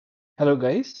Hello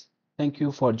guys, thank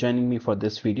you for joining me for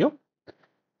this video.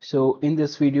 So in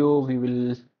this video, we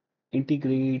will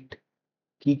integrate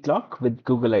Keycloak with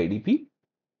Google IDP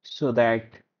so that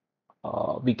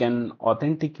we can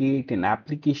authenticate in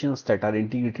applications that are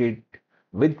integrated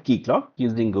with Keycloak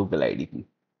using Google IDP.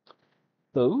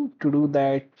 So to do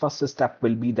that, first step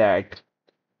will be that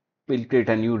we'll create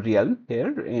a new realm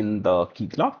here in the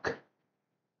Keycloak.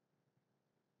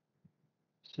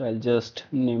 So I'll just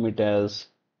name it as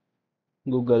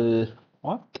Google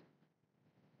Auth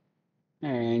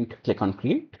and click on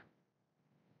create.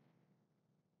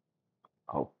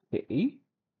 Okay.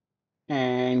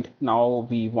 And now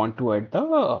we want to add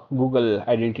the Google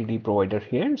identity provider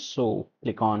here. So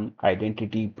click on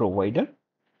identity provider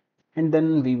and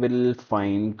then we will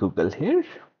find Google here.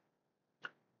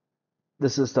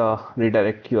 This is the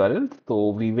redirect URL. So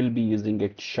we will be using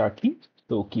it shortly.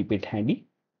 So keep it handy.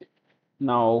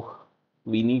 Now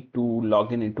we need to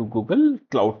log in into Google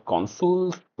Cloud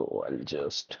Console. So I'll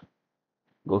just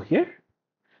go here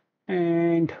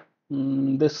and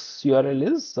this URL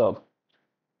is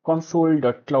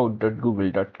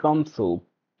console.cloud.google.com. So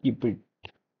keep it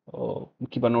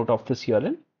keep a note of this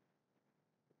URL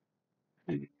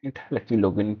and let me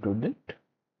log into it.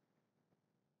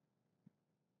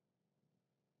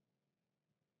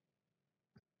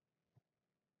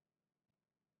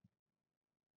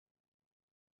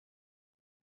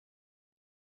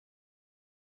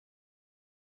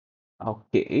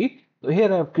 Okay, so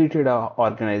here I've created a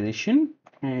organization,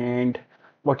 and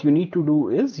what you need to do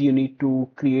is you need to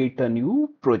create a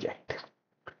new project.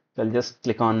 So I'll just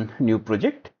click on new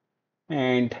project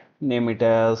and name it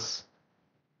as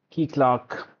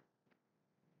Keycloak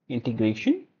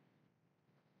integration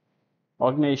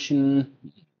organization.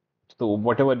 So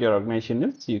whatever your organization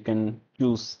is, you can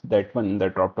choose that one in the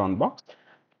drop down box.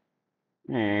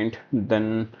 And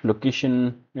then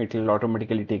location, it will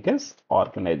automatically take as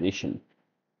organization,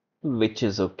 which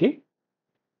is okay.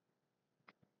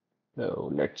 So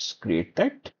let's create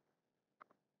that.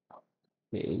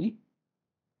 Okay.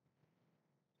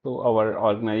 So our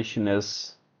organization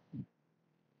is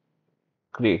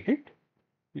created,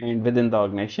 and within the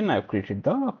organization, I've created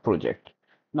the project.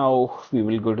 Now we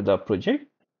will go to the project,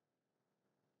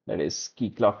 that is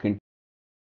Keycloak.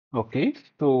 Okay,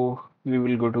 so we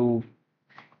will go to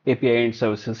API and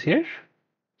services here,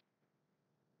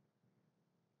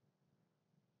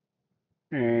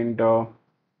 and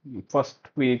first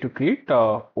we need to create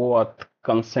a OAuth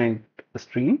consent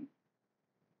stream.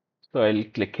 So I'll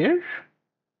click here.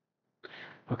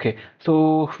 Okay,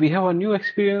 so we have a new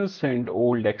experience and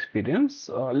old experience.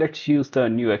 Let's use the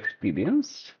new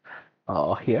experience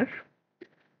here.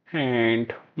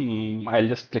 And I'll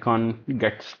just click on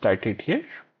get started here.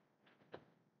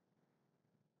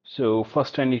 So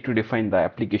first I need to define the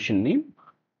application name.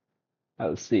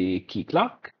 I'll say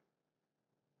Keycloak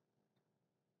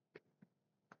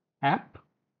app.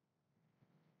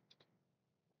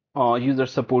 User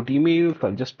support email. So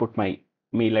I'll just put my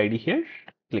mail ID here.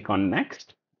 Click on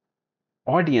next.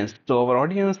 Audience. So our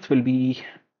audience will be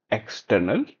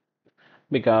external,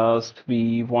 because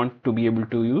we want to be able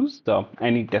to use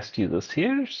any test users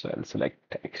here. So I'll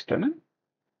select external,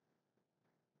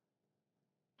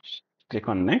 click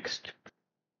on next.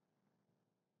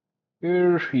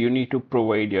 Here you need to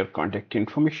provide your contact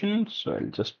information. So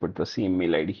I'll just put the same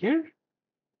mail ID here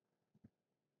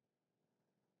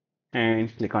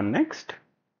and click on next.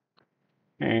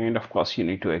 And of course, you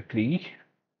need to agree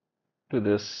to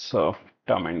this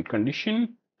term and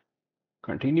condition,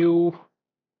 continue,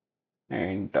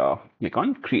 and click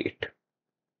on create.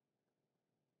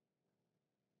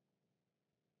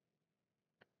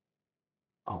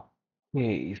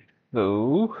 Okay,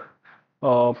 so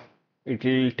uh, it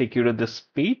will take you to this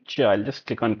page. I'll just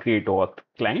click on create auth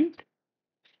client.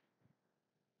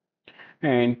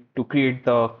 And to create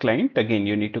the client, again,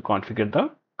 you need to configure the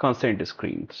consent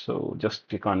screen. So just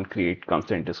click on create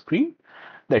consent screen.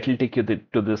 That will take you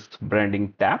to this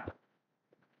branding tab.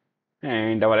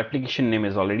 And our application name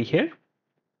is already here.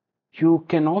 You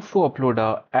can also upload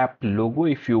a app logo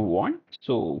if you want.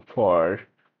 So for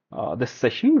this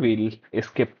session, we'll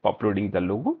skip uploading the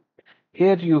logo.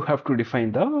 Here you have to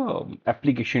define the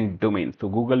application domain. So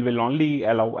Google will only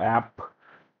allow app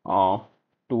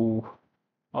to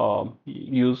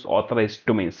use authorized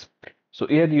domains. So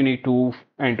here you need to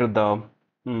enter the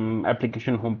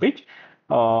application homepage.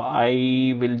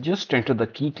 I will just enter the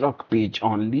Keycloak page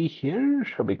only here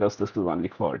because this is only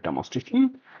for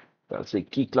demonstration. So I'll say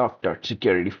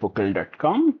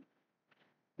keycloak.securityfocal.com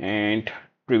and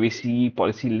privacy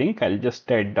policy link. I'll just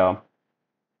add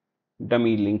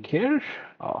dummy link here.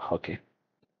 Okay,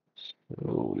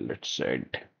 so let's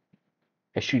add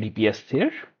HTTPS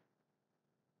here.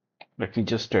 Let me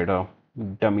just add a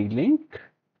dummy link.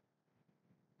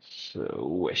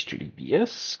 So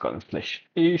HTTPS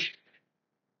 /ish,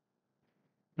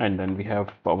 and then we have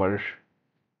our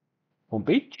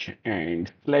homepage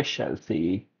and slash, I'll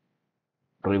say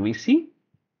privacy,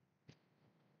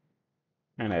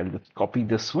 and I'll just copy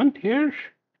this one here.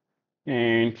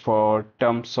 And for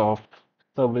terms of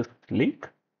service link,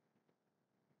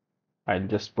 I'll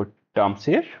just put terms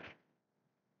here,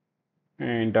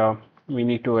 and we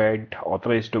need to add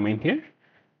authorized domain here.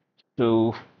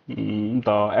 So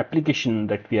the application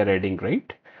that we are adding,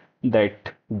 right?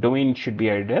 That domain should be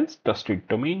added as trusted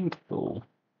domain. So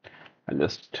I'll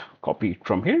just copy it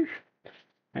from here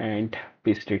and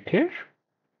paste it here.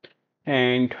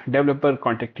 And developer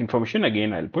contact information,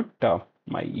 again, I'll put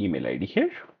my email ID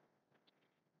here.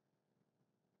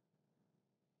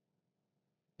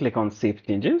 Click on Save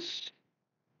Changes.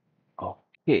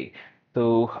 Okay,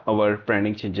 so our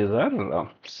branding changes are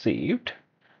saved.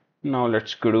 Now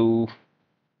let's go to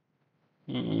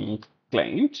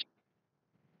clients.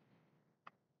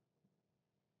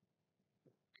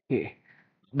 Okay,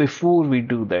 before we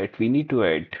do that, we need to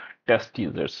add test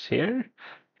users here.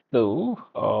 So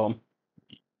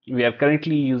we are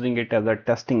currently using it as a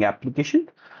testing application.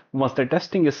 Once the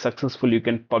testing is successful, you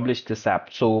can publish this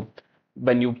app. So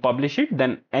when you publish it,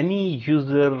 then any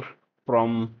user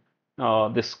from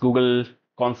this Google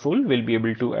console will be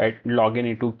able to log in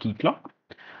into Keycloak.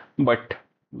 But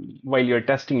while you're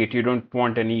testing it, you don't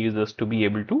want any users to be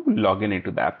able to log in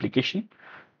into the application.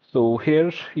 So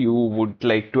here you would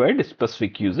like to add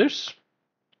specific users.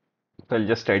 So I'll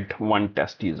just add one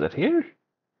test user here.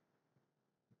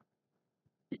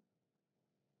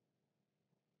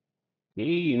 Okay,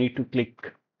 you need to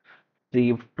click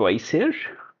save twice here.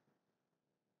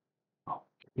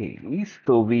 Okay,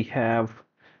 so we have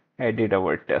added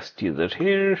our test user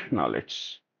here. Now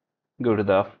let's go to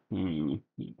the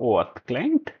OAuth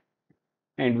client,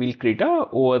 and we'll create a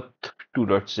OAuth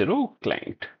 2.0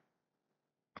 client.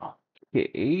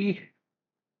 Okay,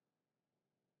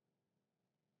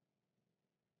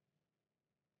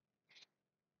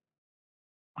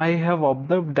 I have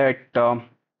observed that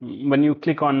when you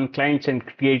click on clients and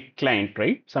create client,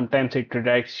 right? Sometimes it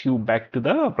redirects you back to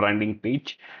the branding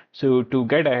page. So to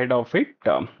get ahead of it,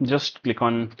 just click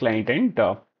on client and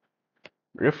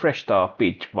refresh the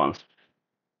page once,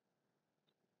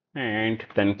 and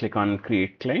then click on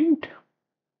create client,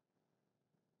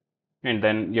 and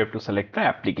then you have to select the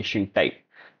application type.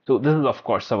 So this is of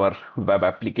course our web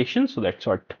application, so that's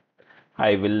what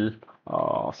I will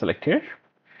select here,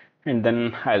 and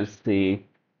then I'll say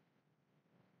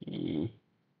mm,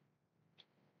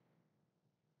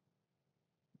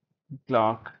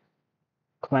 clock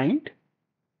client,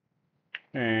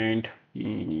 and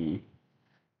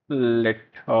let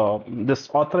this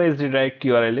authorized redirect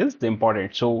URL is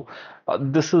important. So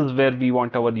this is where we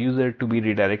want our user to be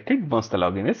redirected once the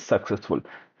login is successful.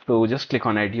 So just click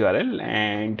on add URL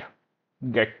and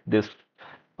get this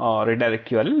redirect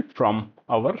URL from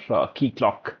our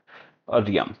Keycloak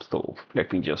realm. So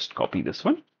let me just copy this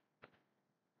one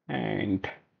and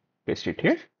paste it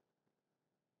here,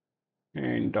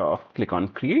 and click on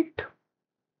create.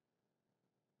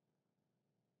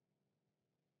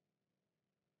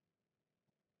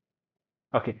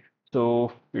 Okay,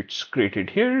 so it's created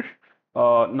here.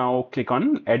 Now click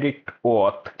on edit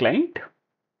OAuth client,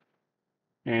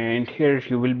 and here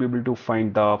you will be able to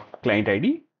find the client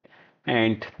ID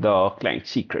and the client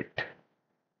secret.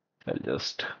 I'll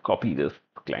just copy this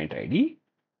client ID,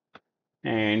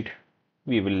 and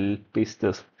we will paste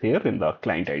this here in the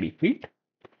client ID field.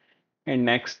 And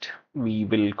next we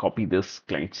will copy this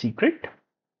client secret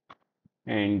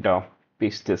and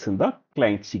paste this in the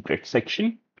client secret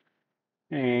section.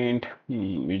 And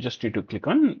you just need to click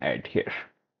on add here.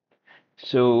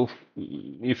 So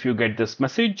if you get this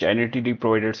message, identity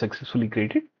provider successfully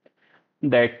created,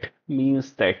 that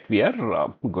means that we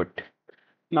are good.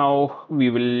 Now we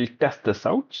will test this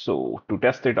out. So to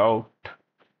test it out,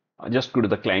 just go to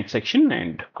the client section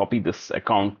and copy this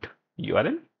account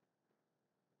URL.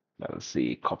 I'll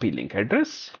say copy link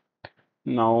address.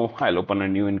 Now I'll open a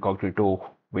new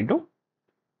incognito window,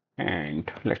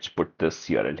 and let's put this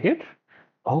URL here.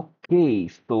 Okay,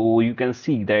 so you can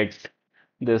see that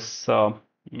this client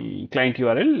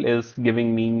URL is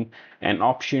giving me an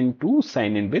option to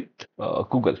sign in with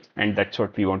Google, and that's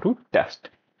what we want to test.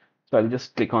 So I'll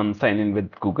just click on sign in with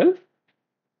Google,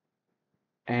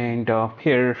 and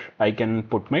here I can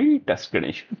put my test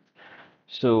credentials.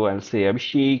 So I'll say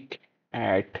Abhishek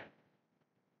at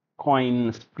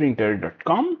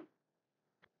coinsprinter.com.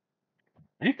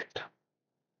 Next.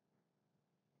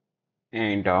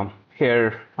 And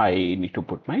here I need to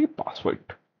put my password.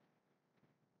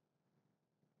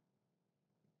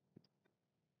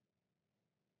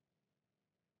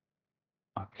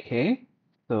 Okay,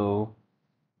 so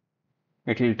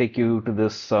it will take you to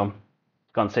this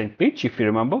consent page. If you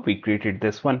remember, we created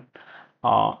this one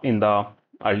in the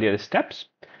earlier steps.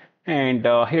 And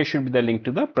here should be the link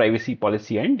to the privacy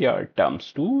policy and your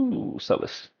terms to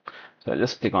service. So I'll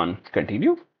just click on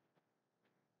continue.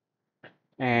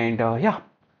 And yeah,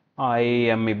 I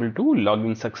am able to log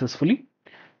in successfully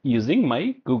using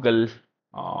my Google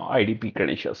IDP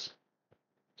credentials.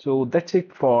 So that's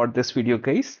it for this video,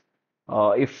 guys.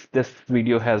 If this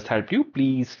video has helped you,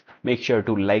 please make sure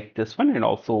to like this one and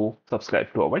also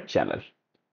subscribe to our channel.